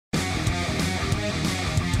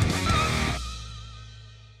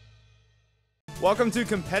Welcome to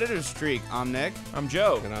Competitive Streak. I'm Nick. I'm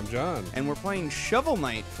Joe. And I'm John. And we're playing Shovel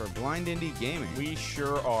Knight for Blind Indie Gaming. We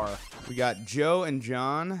sure are. We got Joe and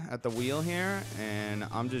John at the wheel here, and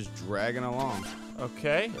I'm just dragging along.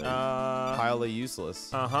 Okay. Highly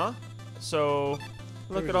useless. Uh-huh. So,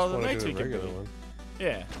 look at all the knights we can be. One.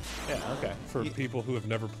 Yeah. Yeah, okay. For people who have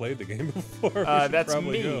never played the game before. That's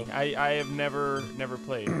me. Go. I have never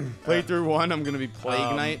played. Playthrough 1, I'm going to be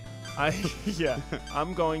Plague Knight. Yeah.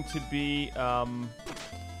 I'm going to be, Turnt.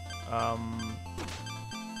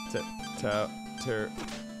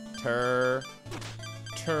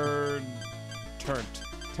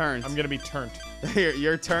 I'm gonna be turnt.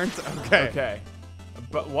 You're turnt? Okay. Okay.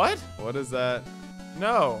 But what? What is that?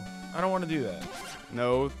 No. I don't want to do that.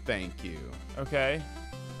 No, thank you. Okay.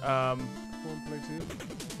 Play two.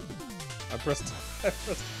 I pressed the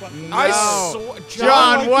button. No.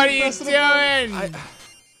 John, what are you doing?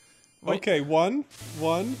 Okay, one.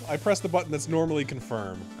 I pressed the button that's normally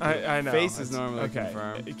confirm. I know. Face is normally okay.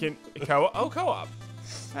 confirmed. It can co-op.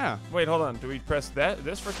 Yeah. Wait, hold on. Do we press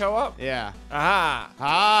this for co-op? Yeah. Aha!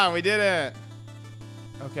 Ah, we did it.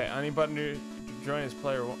 Okay, any button to join as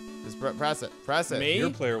player one. Just press it. Press it. Me? You're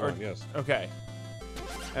player one, yes. Okay.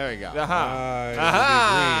 There we go. Aha!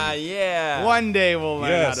 Aha! Yeah. One day we'll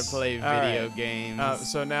learn how to Yes. play video games.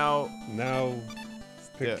 So now,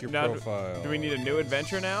 Pick your now profile. do we need a new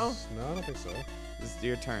adventure now? No, I don't think so. This is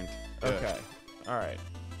your turn. Okay. All right.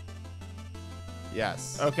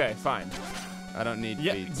 Yes. Okay, fine. I don't need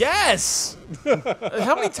feats. Yes!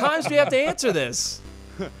 How many times do you have to answer this?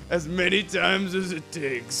 As many times as it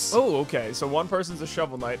takes. Oh, okay. So one person's a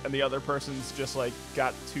Shovel Knight, and the other person's just like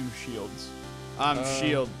got 2 shields. I'm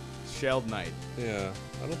Shield Knight. Yeah,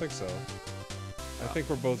 I don't think so. I think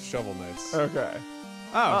we're both Shovel Knights. Okay.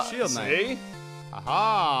 Oh, Shield Knight. See?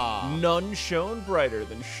 Aha! None shone brighter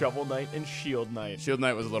than Shovel Knight and Shield Knight. Shield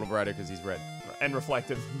Knight was a little brighter because he's red. And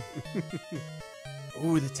reflective.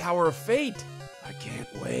 Ooh, the Tower of Fate. I can't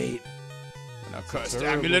wait. An accursed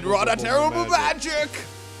terrible, amulet wrought a terrible magic. magic!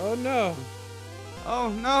 Oh no! Oh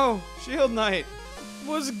no! Shield Knight!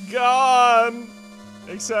 Was gone.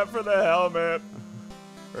 Except for the helmet.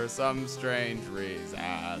 For some strange reason.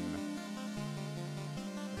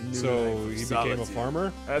 So he became a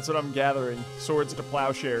farmer? That's what I'm gathering. Swords to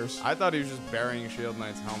plowshares. I thought he was just burying Shield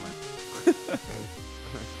Knight's helmet.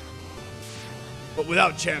 But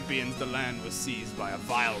without champions, the land was seized by a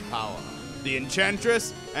vile power. The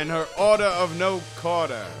Enchantress and her Order of No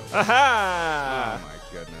Quarter. Aha! Oh my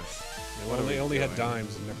goodness. They only had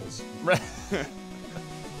dimes and nickels.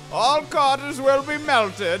 All quarters will be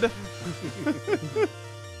melted.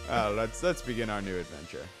 Let's begin our new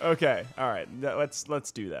adventure. Okay, all right.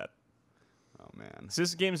 Let's do that. Oh man. So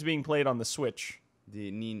this game's being played on the Switch.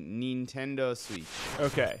 The Nintendo Switch.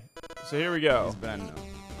 Okay, so here we go. It's been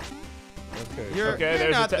Okay. You're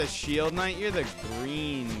there's not a the Shield Knight. You're the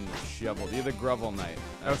Green Shovel. You're the Grovel Knight.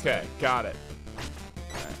 Okay, got it.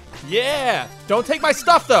 Yeah! Don't take my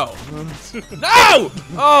stuff though. No!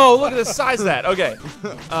 Oh, look at the size of that. Okay.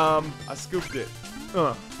 I scooped it.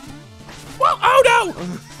 Whoa! Oh no!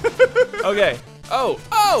 Okay. Oh!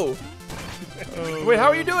 Wait, how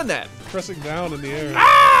are you doing that? Pressing down in the air.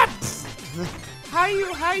 Ah! How you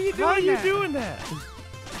doing How are you doing that?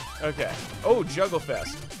 Okay. Oh, Juggle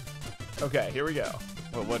Fest. Okay, here we go.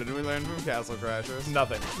 Well, what did we learn from Castle Crashers?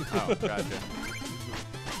 Nothing. Oh, gotcha.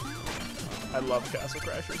 I love Castle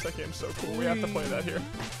Crashers. That game's so cool. We have to play that here.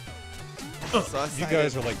 You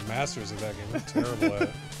guys are like masters of that game. I'm terrible at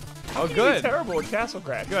it. Oh, You're good. terrible at Castle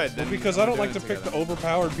Crash. Good. Then Because I don't like to pick the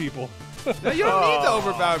overpowered people. No, you don't need to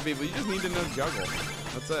overpower people. You just need to know juggle.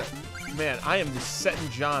 That's it. Man, I am just setting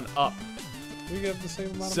John up. We have the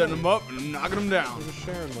same amount of Setting money. them up and knocking them down. We're just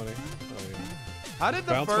sharing money. Oh, yeah. How did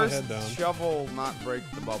the Bounce my first head down. shovel not break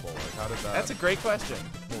the bubble? Like, how did that? That's a great question.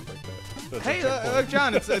 Don't break that. That's Hey, a checkpoint. look,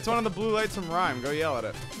 John. It's one of the blue lights from Rhyme. Go yell at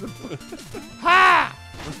it. Ha!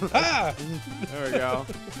 Ah! There we go.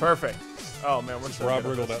 Perfect. Oh man, what's Rob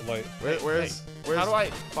Riddle that light. Where's how do I?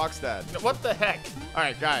 Fox Dad? What the heck? All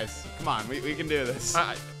right, guys, come on. We can do this.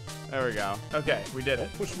 There we go. Okay, we did it.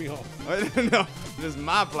 Push me off. No, this is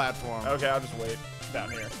my platform. Okay, I'll just wait down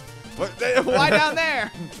here. What, why down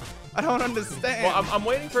there? I don't understand. Well, I'm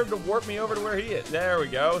waiting for him to warp me over to where he is. There we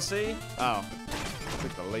go. See? Oh, it's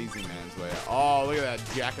like the lazy man's way. Oh, look at that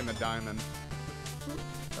Jack and the Diamond.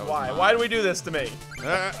 That was Why? mine. Why do we do this to me?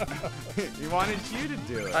 He wanted you to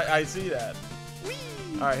do it. I see that.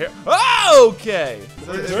 All right, here. Oh, okay.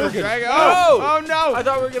 Dragon. Oh! Oh no! I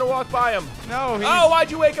thought we were gonna walk by him. No, Oh, why'd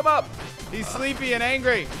you wake him up? he's sleepy and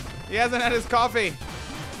angry. He hasn't had his coffee.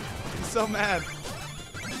 He's so mad.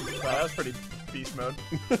 Wow, that was pretty beast mode.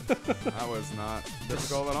 That was not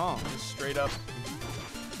difficult at all. Just straight up.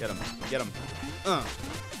 Get him. Get him. Oh,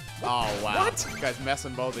 wow. What? This guy's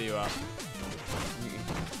messing both of you up.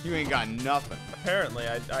 You ain't got nothing. Apparently,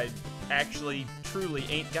 I actually, truly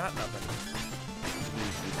ain't got nothing.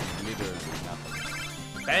 Neither is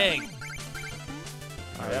nothing. Bang!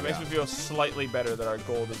 Alright, That makes me feel slightly better that our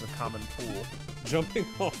gold is a common pool. Jumping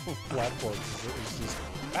off of platforms is just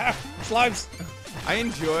slimes. I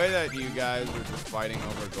enjoy that you guys were just fighting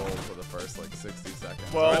over gold for the first like 60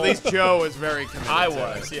 seconds. Well, or at least Joe was very committed. I to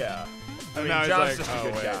was, it. yeah. I And mean, now he's John's like, just a oh,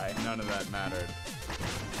 good wait, guy. none of that mattered.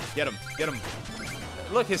 Get him. Get him.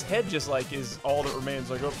 Look, his head just like is all that remains.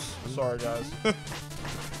 Like, oops, sorry guys.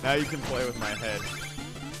 Now you can play with my head.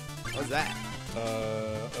 What's that?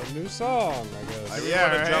 A new song, I guess. I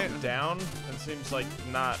Yeah, want to right? jump down, and seems like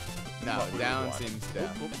not. No, what we would down want. seems down.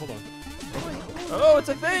 Oh, hold on. Oh, it's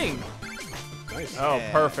a thing. Nice. Oh,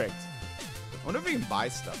 Yeah. perfect. I wonder if we can buy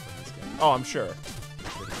stuff in this game. Oh, I'm sure.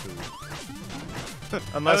 I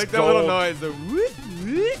Unless like that little gold, noise. The whoop,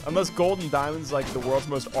 whoop. unless gold and diamonds like the world's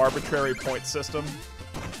most arbitrary point system.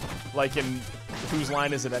 Like in whose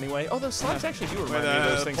line is it anyway? Oh, those slimes actually do remind Where me of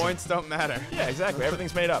those the things. points don't matter. Yeah, exactly.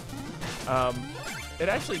 Everything's made up. It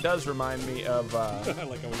actually does remind me of. I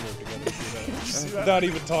like how we work together. See that? Without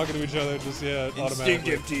even talking to each other, just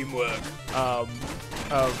automatically. teamwork.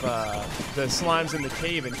 The slimes in the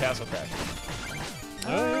cave in Castle Crash.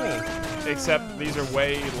 Oh yeah. Except these are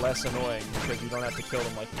way less annoying because you don't have to kill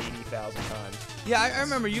them like 80,000 times. Yeah, I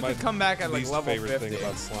remember you My could come back at like least level favorite 50. thing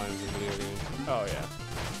about slimes in video games. Oh yeah.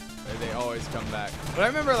 They always come back. But I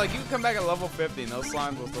remember like you could come back at level 50 and those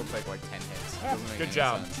slimes will still take like 10 hits. Doesn't make Good any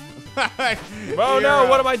job. sense. Oh no,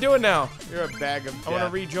 what am I doing now? You're a bag of I want to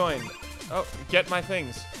death. rejoin. Oh, get my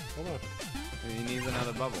things. Hold on. He needs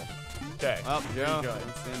another bubble. Okay. Well, Joe, Rejoin.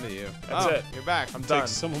 that's the end of you. That's it. You're back. I'm done. Take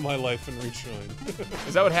some of my life and rejoin.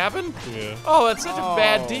 Is that what happened? Yeah. Oh, that's such a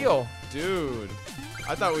bad Oh. deal. Dude,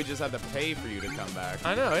 I thought we just had to pay for you to come back.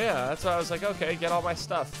 I know, yeah. That's why I was like, okay, get all my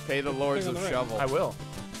stuff. Pay the lords Thing of on the right. shovel. I will.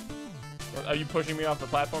 Are you pushing me off the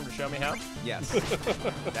platform to show me how? Yes.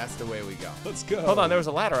 That's the way we go. Let's go. Hold on, there was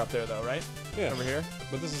a ladder up there though, right? Yeah. Over here.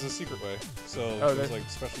 But this is a secret way. So Oh, there's there- like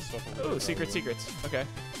special stuff over there. Ooh, probably. secrets. Okay.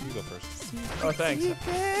 You go first. Oh, thanks.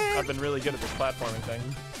 I've been really good at this platforming thing.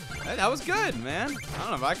 Hey, that was good, man. I don't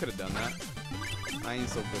know if I could have done that. I ain't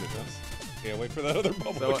so good at this. Yeah, wait for that other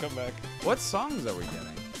bubble So, to come back. What songs are we getting?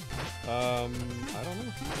 I don't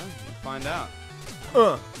know. Find out.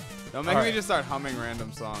 Don't make All me right. just start humming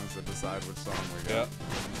random songs to decide which song we Yeah. got.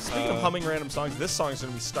 Speaking of humming random songs, this song is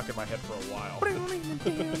gonna be stuck in my head for a while.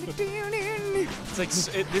 It's like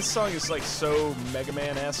this song is like so Mega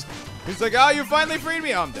Man-esque. He's like, oh, you finally freed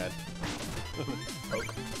me. Oh, I'm dead.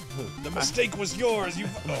 The mistake was yours. You.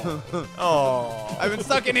 Oh. Oh. I've been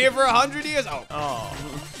stuck in here for 100 years. Oh, Oh.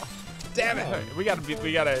 damn it. We gotta get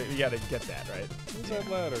that right. Where's that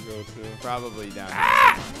ladder go to? Probably down.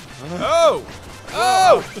 Oh!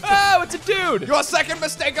 Oh! Oh! It's a dude! Your second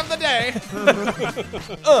mistake of the day.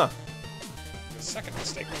 Uh! The second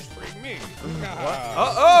mistake was freeing me.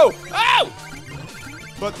 Oh! Oh!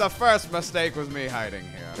 But the first mistake was me hiding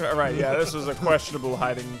here. All right, yeah, this was a questionable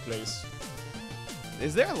hiding place.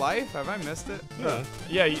 Is there life? Have I missed it? Yeah.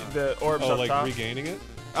 Yeah, the orbs Oh, up like top. regaining it?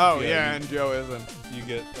 Oh, Yeah, yeah, you- and Joe isn't. You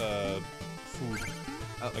get food.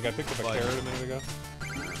 Oh, Like I picked up a like- carrot a minute ago.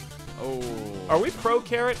 Oh. Are we pro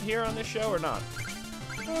carrot here on this show or not?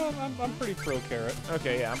 I'm pretty pro carrot.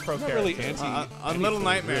 Okay, yeah, I'm pro I'm not carrot. really too. anti. on any Little food,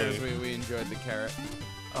 Nightmares, really. we enjoyed the carrot.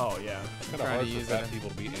 Oh yeah. It's kind of trying hard to for use fat it. people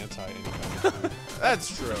to be anti any kind of food.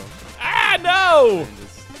 That's true. Ah no! And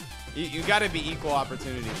just, you got to be equal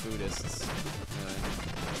opportunity foodists.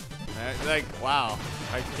 Like, wow.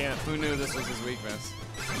 I can't. Who knew this was his weakness?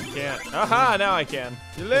 Can't. Aha! Now I can.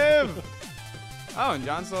 You live! Oh, and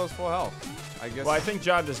John still has full health. I guess. Well, I think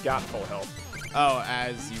John just got full health. Oh,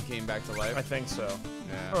 as you came back to life? I think so.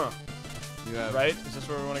 Yeah. Huh. You have Right? Is this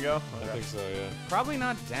where we want to go? I think so, yeah. Probably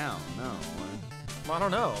not down, no. I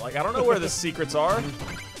don't know. Like, I don't know where the secrets are.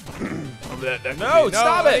 No, No,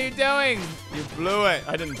 stop what it! are you doing? You blew it.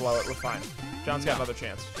 I didn't blow it. We're fine. John's got another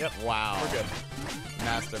chance. Yep. Wow. We're good.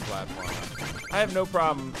 Master platformer. I have no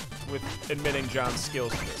problem with admitting John's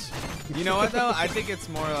skills in this. You know what, though? I think it's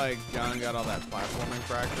more like John got all that platforming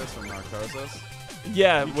practice from Narcosis.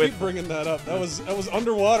 Yeah, You with keep bringing that up. That was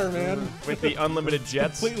underwater, man. with the unlimited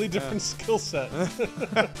jets. Completely different skill set.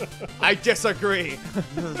 I disagree.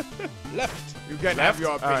 Left. You can Left? have your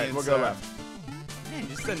All opinion, right, we'll go sir. left. Man,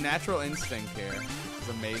 just a natural instinct here. It's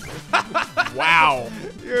amazing. Wow.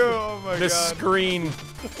 Oh my The god. screen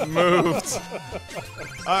moved.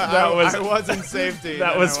 I was- was in safety.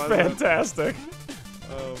 That then was I wasn't. fantastic.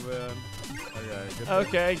 Oh man. Okay, good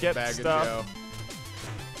Okay, get bag stuff. of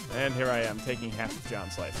Joe. And here I am, taking half of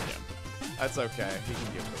John's life again. That's okay. He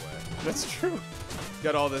can give it away. That's true.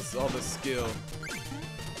 Got all this skill.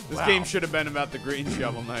 This Wow. game should have been about the green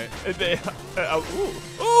shovel knight.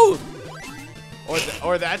 Ooh!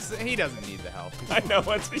 Or that's he doesn't need the help. I know,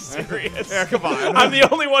 let's be serious. Yeah, come on. I'm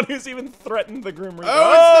the only one who's even threatened the Grim Reaper.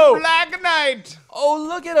 Oh, it's the Black Knight! Oh,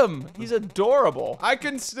 look at him. He's adorable. I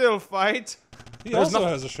can still fight. He also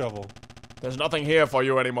has a shovel. There's nothing here for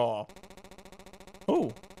you anymore.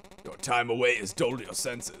 Ooh. Your time away has dulled your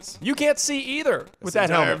senses. You can't see either with This that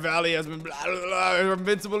entire helmet. valley has been blah, blah, blah.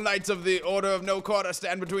 Invincible knights of the Order of No Quarter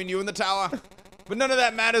stand between you and the tower. But none of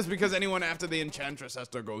that matters because anyone after the Enchantress has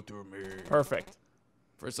to go through me. Perfect.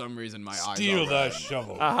 For some reason, my eyes Steal are that red.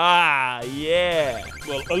 shovel. Aha, yeah.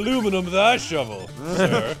 Well, aluminum that shovel,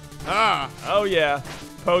 sir. Ah, Oh, yeah.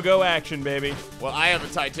 Pogo action, baby. well, I have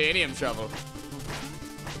a titanium shovel.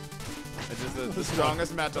 It's just the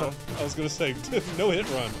strongest metal. I was gonna say, no hit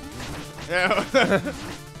run. Yeah.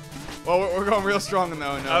 Well, we're going real strong though.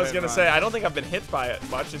 No I was hit going to run. say, I don't think I've been hit by it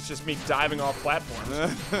much. It's just me diving off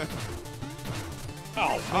platforms.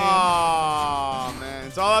 Oh, man. Oh man,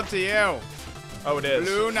 it's all up to you. Oh, it is.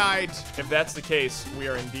 Blue Knight. If that's the case, we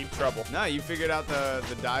are in deep trouble. No, you figured out the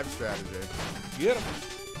dive strategy. Get him.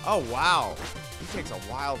 Oh wow, he takes a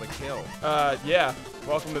while to kill. Yeah.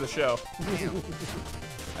 Welcome to the show. Damn.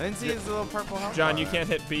 I didn't see his little purple health John, bar you there. can't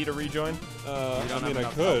hit B to rejoin? I don't mean, have I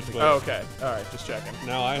enough could, health to but Oh, okay. All right, just checking.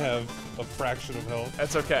 now I have a fraction of health.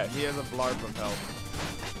 That's okay. He has a blarp of health.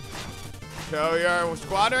 So you're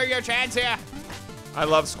squandering your chance here. I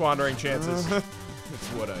love squandering chances. It's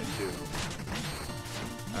what I do.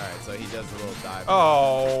 All right, so he does the little dive.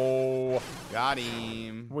 Oh, Got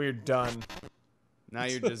him. we're done. Now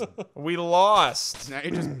you're just We lost.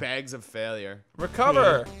 bags of failure.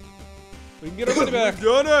 Recover. We can get our money back.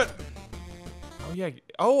 Done it. Oh, yeah.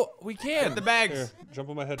 Oh, we can. Get the bags. Here, jump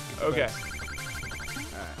on my head. Get the Okay. bags.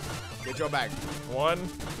 Get your bag. 1,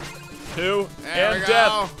 2, There and we death.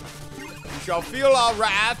 go. You shall feel our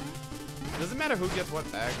wrath. Doesn't matter who gets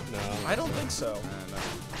what bag. No. I don't think so.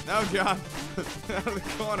 No, John. Out of the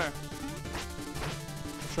corner.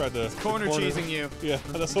 Tried the Corner the cheesing you. Yeah,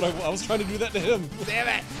 that's what I was trying to do that to him. Damn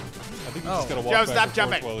it. I think you Oh. just gotta walk Joe, back stop and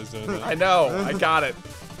jumping. forth while he's doing that. I know. I got it.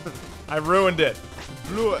 I ruined it.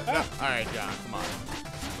 Blew it. No. All right, John. Come on.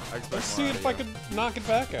 I expect Let's more see out if of I you. could knock it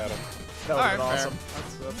back at him. That All would right, have been fair.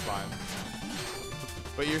 awesome. That's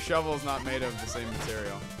fine. But your shovel's not made of the same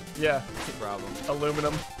material. Yeah. That's the problem.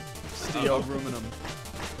 Aluminum. Steel. Aluminum.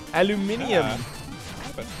 Aluminium.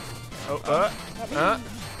 Stop it. Oh,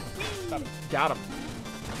 Stop it. got him.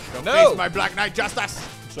 Don't No. face my Black Knight justice.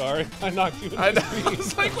 Sorry, I knocked you in I the know. I feet.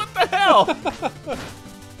 was like, what the hell?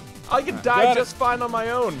 I could die Got it. just fine on my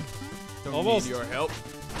own. Don't Almost. need your help.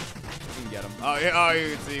 You can get him. Oh, yeah. Oh,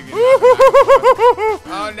 you can see. You can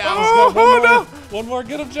oh, no. One more.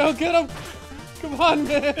 Get him, Joe. Get him. Come on,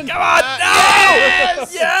 man. Come on, no!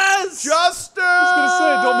 Yes! Yes! Justice! I was gonna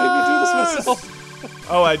say, don't make me do this myself.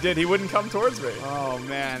 Oh, I did. He wouldn't come towards me. Oh,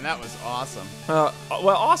 man. That was awesome. Well,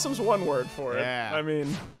 awesome's one word for it. Yeah. I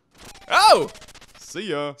mean, oh! See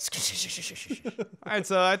ya. All right,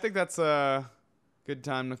 so I think that's a good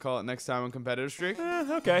time to call it next time on Competitive Streak.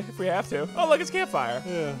 Okay, if we have to. Oh, look, it's campfire.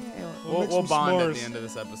 Yeah. We'll make some bond at s'mores. the end of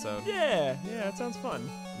this episode. Yeah, that sounds fun.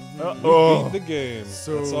 We beat the game. That's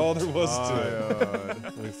all there was to it.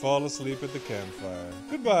 Tired. We fall asleep at the campfire.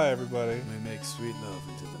 Goodbye, everybody. We make sweet love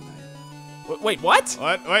into the night. Wait, what?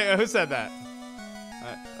 What? Wait, who said that?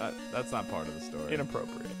 That's not part of the story.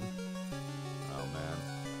 Inappropriate. Oh, man.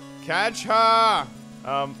 Catch her!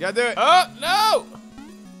 You gotta do it. Oh, no!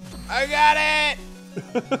 I got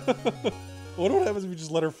it! What happens if you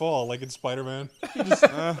just let her fall, like in Spider-Man?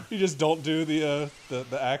 You just don't do the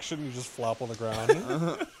action. You just flop on the ground.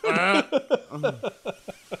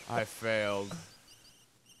 I failed.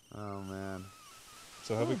 Oh, man.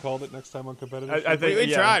 So have we called it next time on competitive? I think We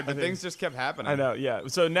yeah, tried, I but think- things just kept happening. I know, yeah.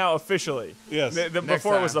 So now officially. Yes.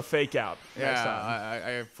 Before it was time. a fake out. Next Yeah, time.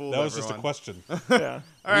 I fooled That was just a everyone. question. Yeah.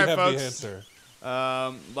 All right, we have folks. the answer.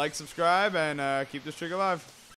 Like, subscribe, and keep the streak alive.